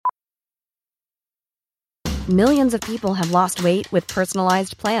Millions of people have lost weight with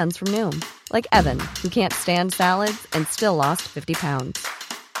personalized plans from Noom. Like Evan, who can't stand salads and still lost 50 pounds.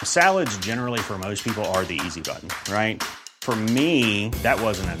 Salads generally for most people are the easy button, right? For me, that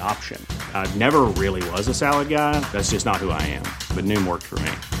wasn't an option. I never really was a salad guy. That's just not who I am. But Noom worked for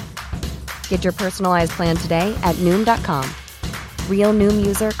me. Get your personalized plan today at Noom.com. Real Noom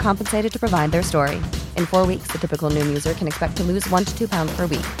user compensated to provide their story. In 4 weeks, the typical Noom user can expect to lose 1 to 2 pounds per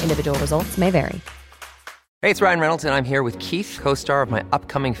week. Individual results may vary. Hey, it's Ryan Reynolds, and I'm here with Keith, co-star of my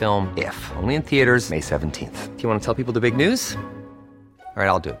upcoming film, If, only in theaters May 17th. Do you want to tell people the big news? All right,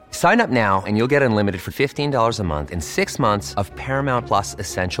 I'll do it. Sign up now and you'll get unlimited for $15 a month and 6 months of Paramount Plus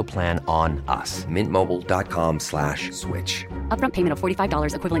Essential Plan on us. MintMobile.com/switch. Upfront payment of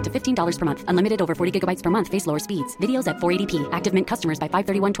 $45 equivalent to $15 per month. Unlimited over 40 gigabytes per month. Face lower speeds. Videos at 480p. Active Mint customers by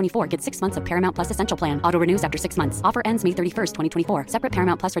 531.24 get 6 months of Paramount Plus Essential Plan. Auto renews after 6 months. Offer ends May 31st, 2024. Separate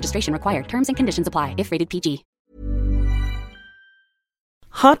Paramount Plus registration required. Terms and conditions apply if rated PG.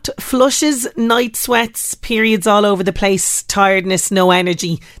 Hot flushes, night sweats, periods all over the place, tiredness, no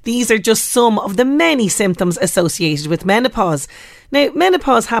energy. These are just some of the many symptoms associated with menopause. Now,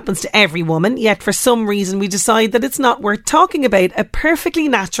 menopause happens to every woman, yet for some reason we decide that it's not worth talking about a perfectly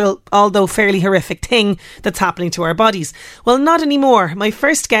natural, although fairly horrific thing that's happening to our bodies. Well, not anymore. My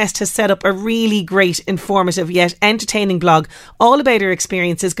first guest has set up a really great, informative yet entertaining blog all about her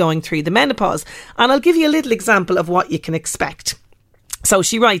experiences going through the menopause. And I'll give you a little example of what you can expect. So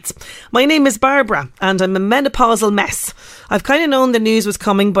she writes, "My name is Barbara and I'm a menopausal mess. I've kind of known the news was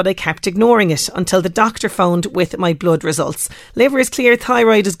coming, but I kept ignoring it until the doctor phoned with my blood results. Liver is clear,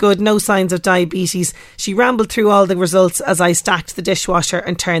 thyroid is good, no signs of diabetes." She rambled through all the results as I stacked the dishwasher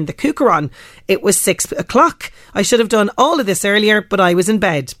and turned the cooker on. It was 6 o'clock. I should have done all of this earlier, but I was in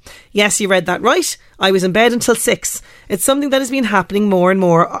bed. Yes, you read that right. I was in bed until 6. It's something that has been happening more and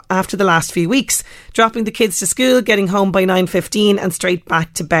more after the last few weeks. Dropping the kids to school, getting home by 9:15 and straight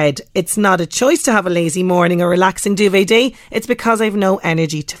back to bed. It's not a choice to have a lazy morning or relaxing duvet day. It's because I've no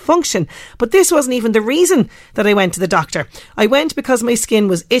energy to function. But this wasn't even the reason that I went to the doctor. I went because my skin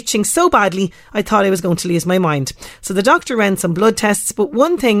was itching so badly I thought I was going to lose my mind. So the doctor ran some blood tests, but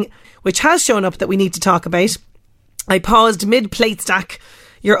one thing which has shown up that we need to talk about, I paused mid-plate stack.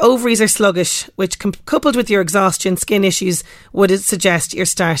 Your ovaries are sluggish, which coupled with your exhaustion, skin issues, would suggest you're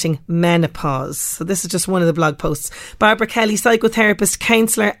starting menopause. So this is just one of the blog posts. Barbara Kelly, psychotherapist,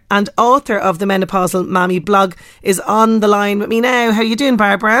 counsellor and author of the Menopausal Mammy blog, is on the line with me now. How are you doing,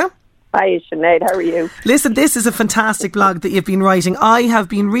 Barbara? Hi, Sinead. How are you? Listen, this is a fantastic blog that you've been writing. I have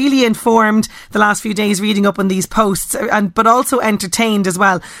been really informed the last few days reading up on these posts, but also entertained as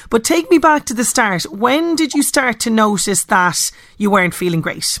well. But take me back to the start. When did you start to notice that you weren't feeling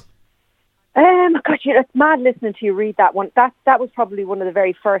great? God, it's mad listening to you read that one. That was probably one of the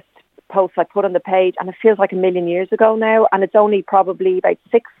very first posts I put on the page, and it feels like a million years ago now, and it's only probably about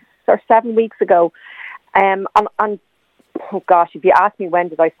 6 or 7 weeks ago. And oh gosh, if you ask me when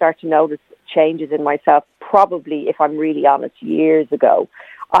did I start to notice changes in myself, probably, if I'm really honest, years ago.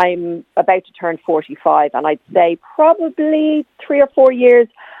 I'm about to turn 45, and I'd say probably 3 or 4 years,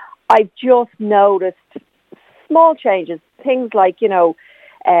 I've just noticed small changes, things like,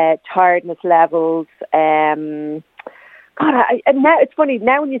 tiredness levels. And now it's funny,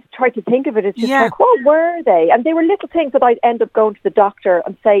 now when you try to think of it, it's just like, what were they? And they were little things that I'd end up going to the doctor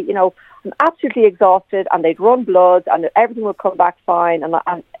and say, I'm absolutely exhausted, and they'd run blood and everything would come back fine, and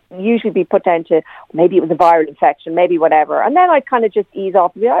I'd usually be put down to maybe it was a viral infection, maybe whatever. And then I'd kind of just ease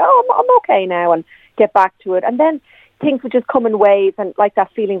off and be like, oh, I'm okay now, and get back to it. And then things would just come in waves, and like that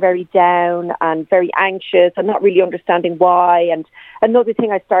feeling very down and very anxious and not really understanding why. And another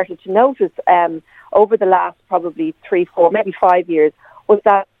thing I started to notice over the last probably 3, 4, maybe 5 years was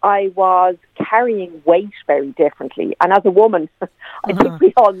that I was carrying weight very differently. And as a woman, I think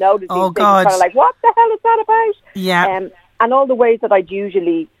we all notice these things. God. Kind of like, what the hell is that about? Yeah. And all the ways that I'd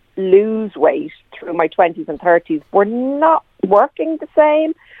usually lose weight through my 20s and 30s were not working the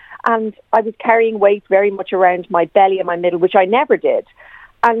same. And I was carrying weight very much around my belly and my middle, which I never did.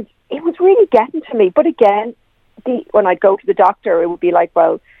 And it was really getting to me. But again, when I'd go to the doctor, it would be like,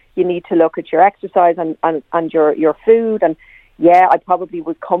 well, you need to look at your exercise and your food. And yeah, I probably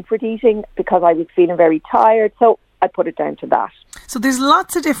was comfort eating because I was feeling very tired. So I put it down to that. So there's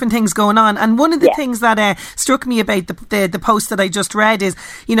lots of different things going on. And one of the things that struck me about the post that I just read is,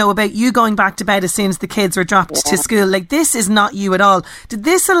 about you going back to bed as soon as the kids were dropped to school. Like, this is not you at all. Did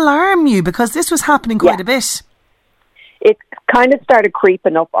this alarm you? Because this was happening quite a bit. It kind of started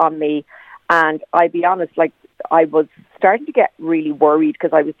creeping up on me. And I'd be honest, like, I was starting to get really worried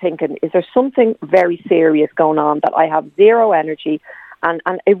because I was thinking, is there something very serious going on that I have zero energy And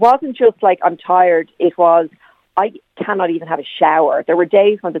it wasn't just like I'm tired. It was I cannot even have a shower. There were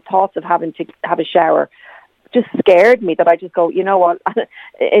days when the thoughts of having to have a shower just scared me, that I just go, you know what?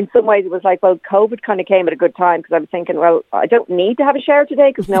 In some ways it was like, well, COVID kind of came at a good time, because I was thinking, well, I don't need to have a shower today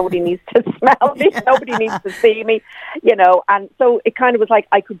because nobody needs to smell me. Nobody needs to see me, you know. And so it kind of was like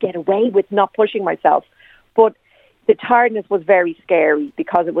I could get away with not pushing myself. But the tiredness was very scary,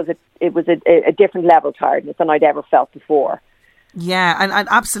 because it was a different level of tiredness than I'd ever felt before. Yeah, and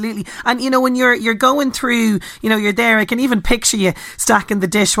absolutely. And, you know, when you're going through, you know, you're there, I can even picture you stacking the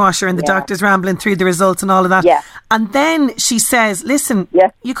dishwasher and the doctor's rambling through the results and all of that. Yeah. And then she says, listen,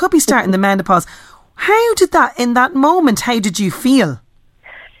 you could be starting the menopause. How did that, in that moment, how did you feel?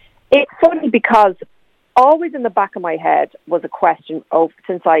 It's funny, because always in the back of my head was a question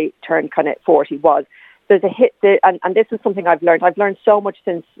since I turned kind of 40 was, there's a hit, and this is something I've learned. I've learned so much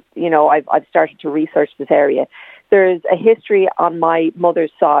since, you know, I've started to research this area. There's a history on my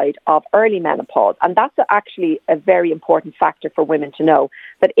mother's side of early menopause, and that's actually a very important factor for women to know,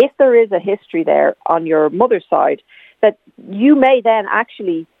 that if there is a history there on your mother's side, that you may then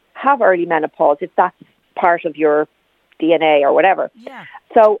actually have early menopause if that's part of your DNA or whatever. Yeah.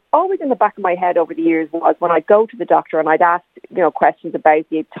 So always in the back of my head over the years was, when I'd go to the doctor and I'd ask, you know, questions about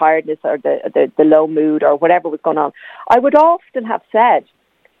the tiredness or the low mood or whatever was going on, I would often have said,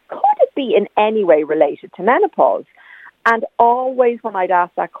 could it be in any way related to menopause? And always when I'd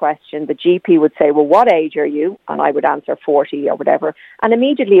ask that question, the GP would say, well, what age are you? And I would answer 40 or whatever. And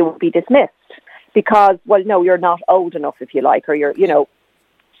immediately it would be dismissed because, well, no, you're not old enough, if you like, or you're, you know.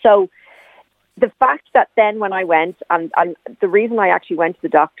 So the fact that then when I went, and the reason I actually went to the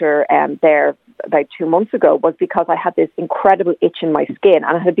doctor there about 2 months ago was because I had this incredible itch in my skin,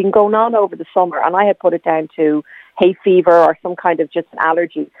 and it had been going on over the summer, and I had put it down to hay fever or some kind of just an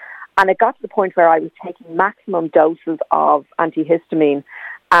allergy. And it got to the point where I was taking maximum doses of antihistamine.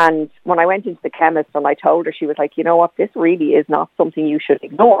 And when I went into the chemist and I told her, she was like, you know what, this really is not something you should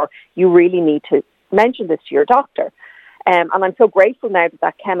ignore. You really need to mention this to your doctor. And I'm so grateful now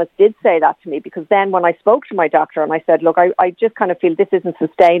that chemist did say that to me, because then when I spoke to my doctor and I said, look, I just kind of feel this isn't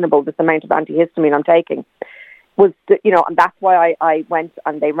sustainable, this amount of antihistamine I'm taking, and that's why I went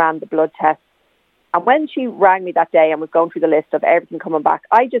and they ran the blood test. And when she rang me that day and was going through the list of everything coming back,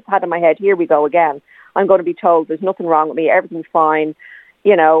 I just had in my head, here we go again. I'm going to be told there's nothing wrong with me, everything's fine,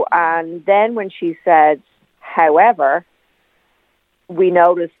 you know. And then when she said, however, we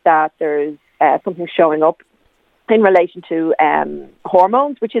noticed that there's something showing up in relation to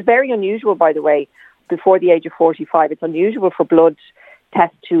hormones, which is very unusual, by the way, before the age of 45. It's unusual for blood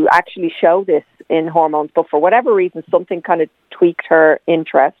tests to actually show this in hormones, but for whatever reason, something kind of tweaked her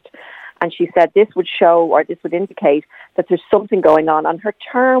interest. And she said this would show, or this would indicate that there's something going on. And her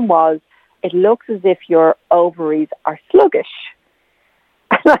term was, it looks as if your ovaries are sluggish.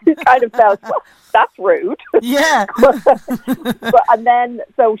 And I kind of felt, well, that's rude. Yeah. And then,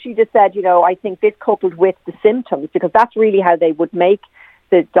 so she just said, you know, I think this coupled with the symptoms, because that's really how they would make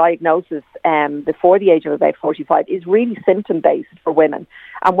the diagnosis before the age of about 45, is really symptom-based for women.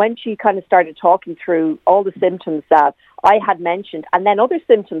 And when she kind of started talking through all the symptoms that I had mentioned, and then other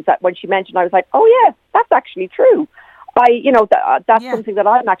symptoms that when she mentioned, I was like, oh yeah, that's actually true. That's something that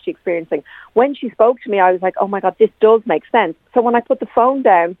I'm actually experiencing. When she spoke to me, I was like, oh my God, this does make sense. So when I put the phone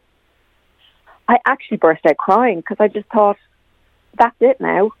down, I actually burst out crying, because I just thought, that's it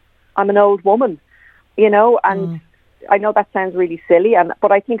now. I'm an old woman, you know, and I know that sounds really silly,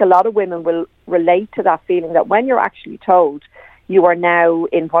 but I think a lot of women will relate to that feeling that when you're actually told you are now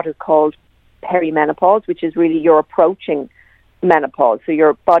in what is called perimenopause, which is really you're approaching menopause. So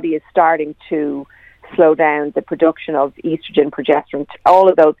your body is starting to slow down the production of estrogen, progesterone, all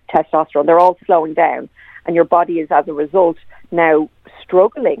of those, testosterone, they're all slowing down. And your body is, as a result, now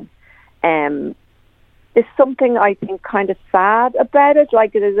struggling. There's something, I think, kind of sad about it.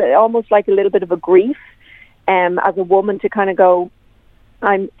 Like it is almost like a little bit of a grief as a woman to kind of go,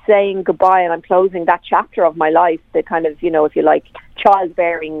 I'm saying goodbye and I'm closing that chapter of my life, the kind of, you know, if you like,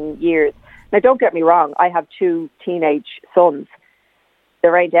 childbearing years. Now, don't get me wrong, I have 2 teenage sons.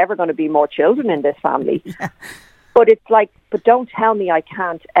 There ain't ever going to be more children in this family. Yeah. But it's like, but don't tell me I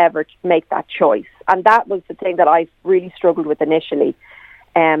can't ever make that choice. And that was the thing that I really struggled with initially.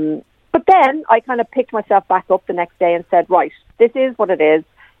 But then I kind of picked myself back up the next day and said, right, this is what it is.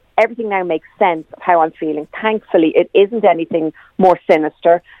 Everything now makes sense of how I'm feeling. Thankfully, it isn't anything more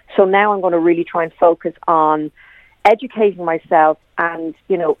sinister. So now I'm going to really try and focus on educating myself and,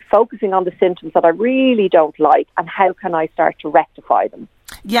 you know, focusing on the symptoms that I really don't like and how can I start to rectify them.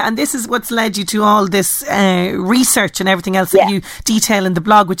 Yeah, and this is what's led you to all this research and everything else that you detail in the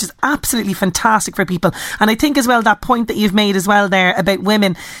blog, which is absolutely fantastic for people. And I think as well that point that you've made as well there about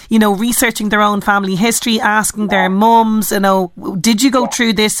women, you know, researching their own family history, asking their mums, you know, did you go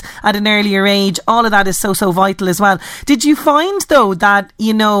through this at an earlier age? All of that is so vital as well. Did you find though that,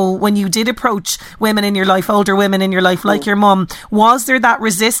 you know, when you did approach women in your life, older women in your life like your mum, was there that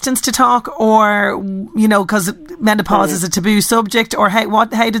resistance to talk, or, you know, because menopause is a taboo subject, or how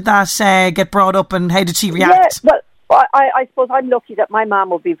did that get brought up and how did she react? Yeah, well, I suppose I'm lucky that my mum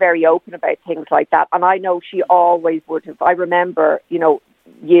would be very open about things like that, and I know she always would have. I remember, you know,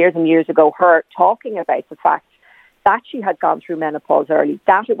 years and years ago, her talking about the fact that she had gone through menopause early,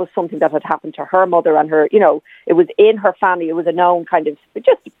 that it was something that had happened to her mother and her, you know, it was in her family, it was a known kind of,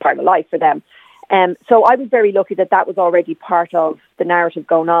 just part of life for them. So I was very lucky that that was already part of the narrative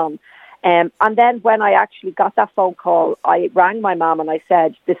going on. And then when I actually got that phone call, I rang my mum and I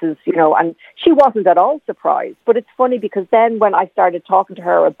said, this is, you know, and she wasn't at all surprised. But it's funny because then when I started talking to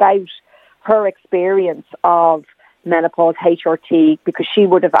her about her experience of menopause, HRT, because she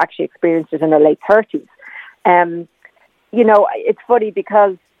would have actually experienced it in her late 30s. You know, it's funny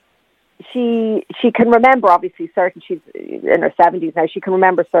because she can remember, obviously, she's in her 70s now, she can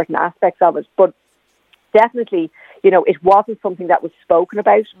remember certain aspects of it, but definitely, you know, it wasn't something that was spoken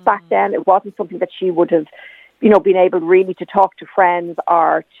about back then. It wasn't something that she would have, you know, been able really to talk to friends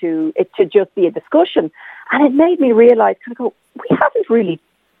or to just be a discussion. And it made me realise, kind of go, we haven't really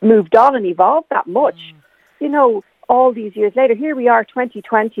moved on and evolved that much. You know, all these years later, here we are,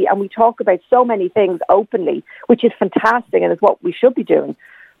 2020, and we talk about so many things openly, which is fantastic and is what we should be doing.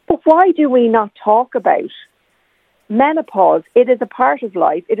 But why do we not talk about menopause? It is a part of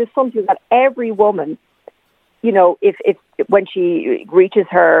life. It is something that every woman, you know, if when she reaches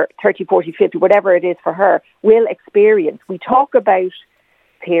her 30, 40, 50, whatever it is for her, will experience. We talk about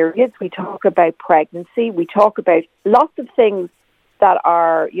periods, we talk about pregnancy, we talk about lots of things that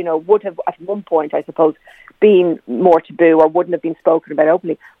are, you know, would have at one point, I suppose, been more taboo or wouldn't have been spoken about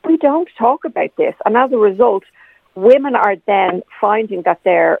openly. We don't talk about this. And as a result, women are then finding that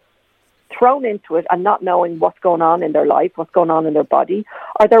they're thrown into it and not knowing what's going on in their life, what's going on in their body,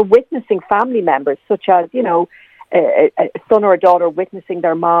 or they're witnessing family members, such as, you know, a son or a daughter witnessing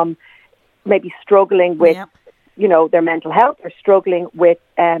their mom maybe struggling with, you know, their mental health, or struggling with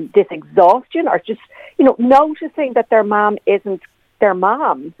this exhaustion, or just, you know, noticing that their mom isn't their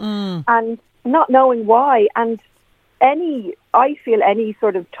mom and not knowing why. And I feel any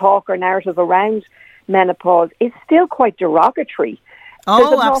sort of talk or narrative around menopause is still quite derogatory.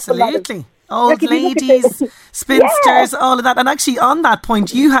 Oh, absolutely. Old ladies, spinsters, all of that. And actually on that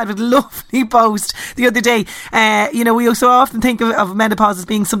point, you had a lovely post the other day. You know, we so often think of menopause as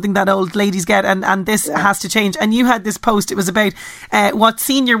being something that old ladies get, and this has to change. And you had this post, it was about what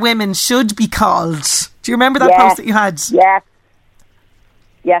senior women should be called. Do you remember that post that you had? Yes.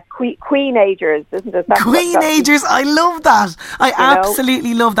 Yes, queenagers, isn't it? Queenagers, I love that. I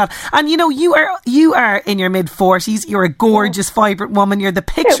absolutely love that. And you know, you are in your mid-40s. You're a gorgeous, vibrant woman. You're the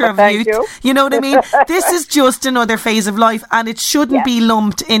picture of youth. You know what I mean? This is just another phase of life, and it shouldn't be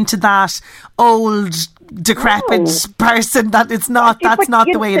lumped into that old, decrepit person. That it's not. That's not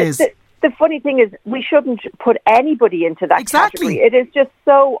the way it is. The funny thing is, we shouldn't put anybody into that category. It is just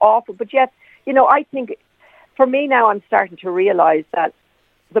so awful. But yet, you know, I think for me now, I'm starting to realise that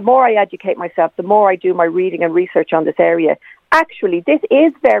the more I educate myself, the more I do my reading and research on this area, actually, this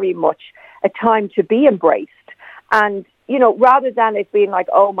is very much a time to be embraced. And, you know, rather than it being like,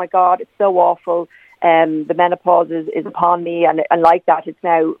 oh my God, it's so awful, the menopause is upon me, and like that, it's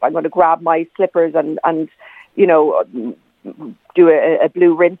now, I'm going to grab my slippers and you know, do a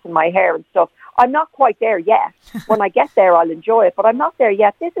blue rinse in my hair and stuff. I'm not quite there yet. When I get there, I'll enjoy it, but I'm not there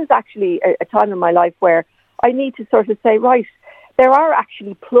yet. This is actually a time in my life where I need to sort of say, right, there are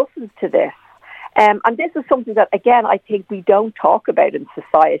actually pluses to this. And this is something that, again, I think we don't talk about in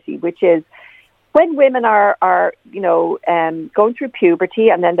society, which is when women are you know, going through puberty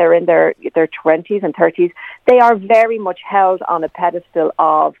and then they're in their 20s and 30s, they are very much held on a pedestal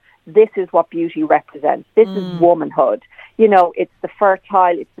of this is what beauty represents. This is womanhood. You know, it's the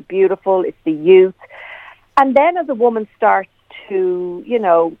fertile, it's the beautiful, it's the youth. And then as a woman starts to, you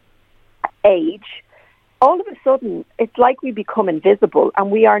know, age, all of a sudden, it's like we become invisible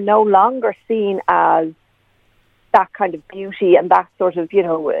and we are no longer seen as that kind of beauty and that sort of, you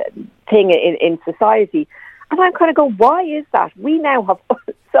know, thing in society. And I'm kind of going, why is that? We now have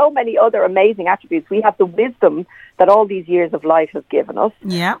so many other amazing attributes. We have the wisdom that all these years of life have given us.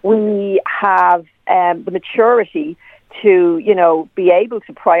 Yeah. We have the maturity to, you know, be able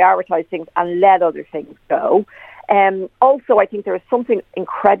to prioritise things and let other things go. Also, I think there is something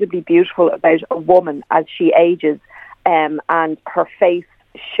incredibly beautiful about a woman as she ages, and her face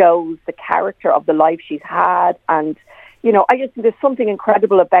shows the character of the life she's had. And, you know, I just think there's something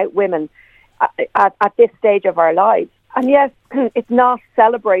incredible about women at this stage of our lives. And yes, it's not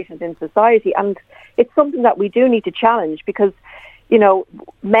celebrated in society, and it's something that we do need to challenge, because, you know,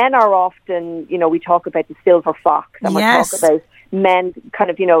 men are often, you know, we talk about the silver fox, and we talk about men kind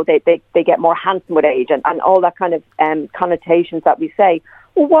of, you know, they get more handsome with age, and all that kind of connotations that we say.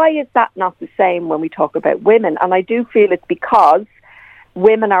 Well, why is that not the same when we talk about women? And I do feel it's because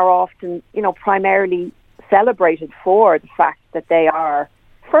women are often, you know, primarily celebrated for the fact that they are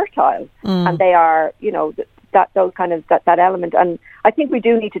fertile, and they are, you know, that element. And I think we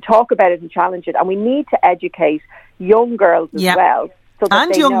do need to talk about it and challenge it, and we need to educate young girls as well. So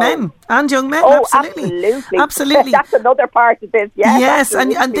and young men. Oh, absolutely. That's another part of this. Yes,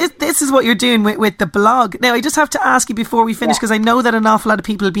 and this is what you're doing with the blog. Now, I just have to ask you before we finish, because I know that an awful lot of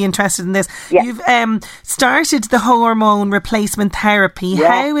people will be interested in this. You've started the hormone replacement therapy.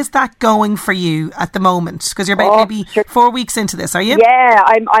 How is that going for you at the moment? Because you're about maybe 4 weeks into this, are you? Yeah,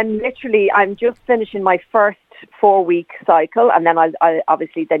 I'm just finishing my first 4-week cycle, and then I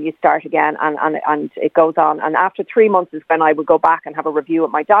obviously then you start again, and it goes on. And after 3 months is when I will go back and have a review with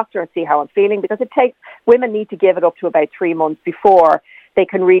my doctor and see how I'm feeling, because women need to give it up to about 3 months before they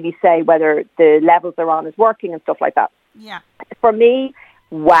can really say whether the levels they're on is working and stuff like that. Yeah. For me,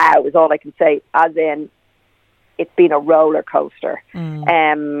 wow is all I can say, as in it's been a roller coaster.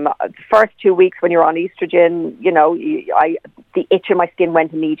 The first 2 weeks when you're on estrogen, you know, the itch in my skin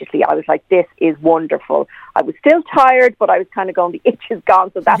went immediately. I was like, this is wonderful. I was still tired, but I was kind of going, the itch is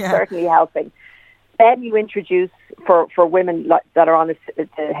gone, so that's certainly helping. Then you introduce, for women that are on the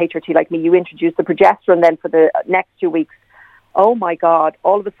HRT like me, you introduce the progesterone. Then for the next 2 weeks, oh my God,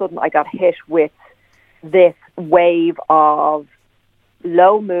 all of a sudden I got hit with this wave of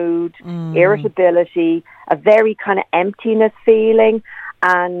low mood, irritability, a very kind of emptiness feeling.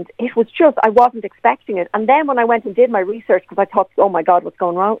 And it was just, I wasn't expecting it. And then when I went and did my research, because I thought, oh my God, what's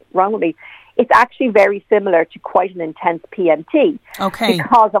going wrong with me? It's actually very similar to quite an intense PMT. Okay.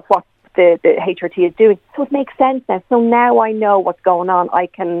 Because of what the HRT is doing. So it makes sense now. So now I know what's going on. I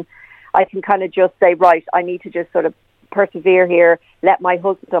can kind of just say, right, I need to just sort of persevere here, let my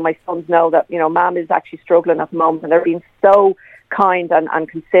husband and my sons know that, you know, Mum is actually struggling at the moment, and they're being so kind and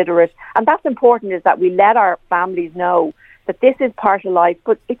considerate. And that's important, is that we let our families know that this is part of life,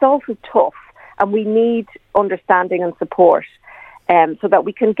 but it's also tough, and we need understanding and support so that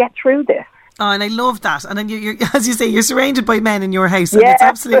we can get through this. Oh, and I love that. And then, you're, as you say, you're surrounded by men in your house. And it's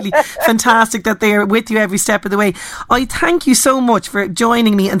absolutely fantastic that they're with you every step of the way. I thank you so much for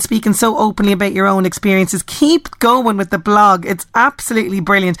joining me and speaking so openly about your own experiences. Keep going with the blog. It's absolutely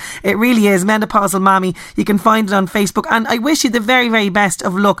brilliant. It really is. Menopausal Mammy. You can find it on Facebook. And I wish you the very, very best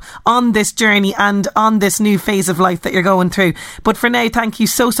of luck on this journey and on this new phase of life that you're going through. But for now, thank you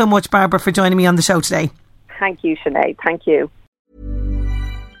so much, Barbara, for joining me on the show today. Thank you, Sinead. Thank you.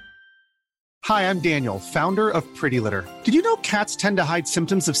 Hi, I'm Daniel, founder of Pretty Litter. Did you know cats tend to hide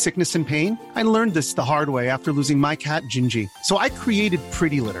symptoms of sickness and pain? I learned this the hard way after losing my cat, Gingy. So I created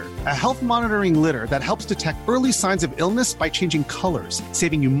Pretty Litter, a health monitoring litter that helps detect early signs of illness by changing colors,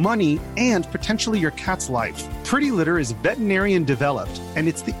 saving you money and potentially your cat's life. Pretty Litter is veterinarian developed, and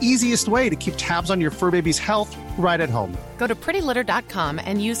it's the easiest way to keep tabs on your fur baby's health right at home. Go to prettylitter.com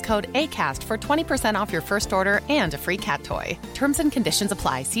and use code ACAST for 20% off your first order and a free cat toy. Terms and conditions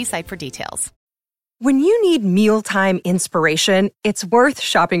apply. See site for details. When you need mealtime inspiration, it's worth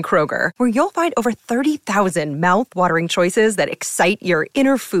shopping Kroger, where you'll find over 30,000 mouth-watering choices that excite your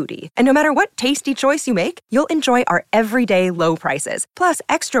inner foodie. And no matter what tasty choice you make, you'll enjoy our everyday low prices, plus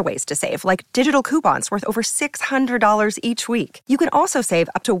extra ways to save, like digital coupons worth over $600 each week. You can also save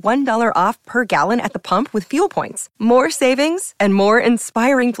up to $1 off per gallon at the pump with fuel points. More savings and more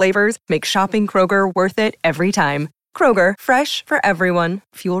inspiring flavors make shopping Kroger worth it every time. Kroger, fresh for everyone.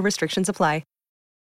 Fuel restrictions apply.